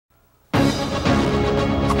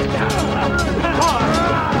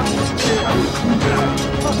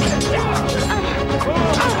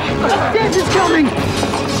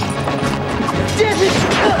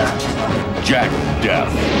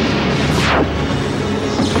Deth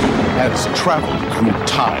has traveled through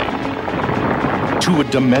time to a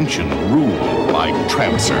dimension ruled by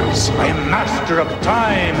Trancers. I am master of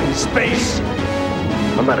time and space.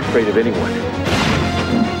 I'm not afraid of anyone.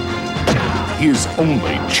 His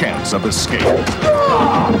only chance of escape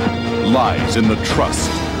lies in the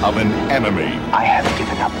trust of an enemy. I have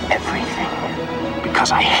given up everything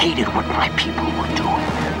because I hated what my people were doing.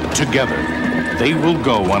 Together, they will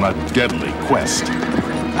go on a deadly quest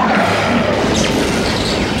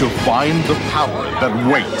to find the power that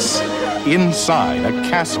waits inside a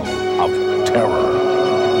castle of terror.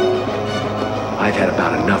 I've had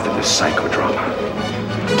about enough of this psychodrama.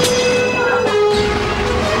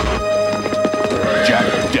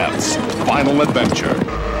 Deth's final adventure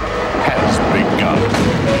has begun.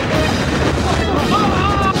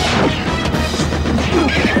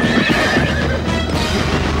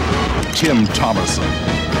 Tim Thomason.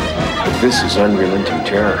 This is unrelenting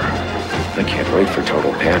terror. I can't wait for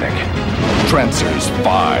total panic. Trancers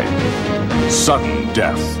 5. Sudden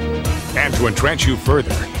Death. And to entrance you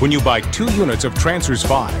further, when you buy 2 units of Trancers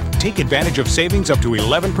 5, take advantage of savings up to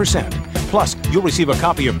 11%. Plus, you'll receive a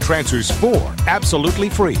copy of Trancers 4 absolutely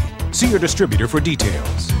free. See your distributor for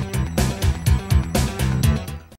details.